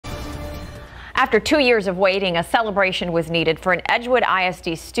After 2 years of waiting, a celebration was needed for an Edgewood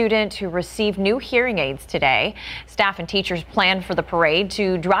ISD student who received new hearing aids today. Staff and teachers planned for the parade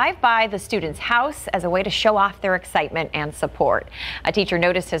to drive by the student's house as a way to show off their excitement and support. A teacher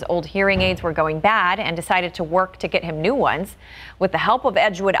noticed his old hearing aids were going bad and decided to work to get him new ones. With the help of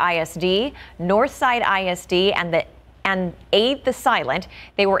Edgewood ISD, Northside ISD, and Aid the Silent,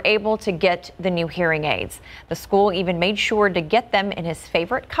 they were able to get the new hearing aids. The school even made sure to get them in his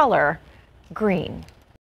favorite color, green.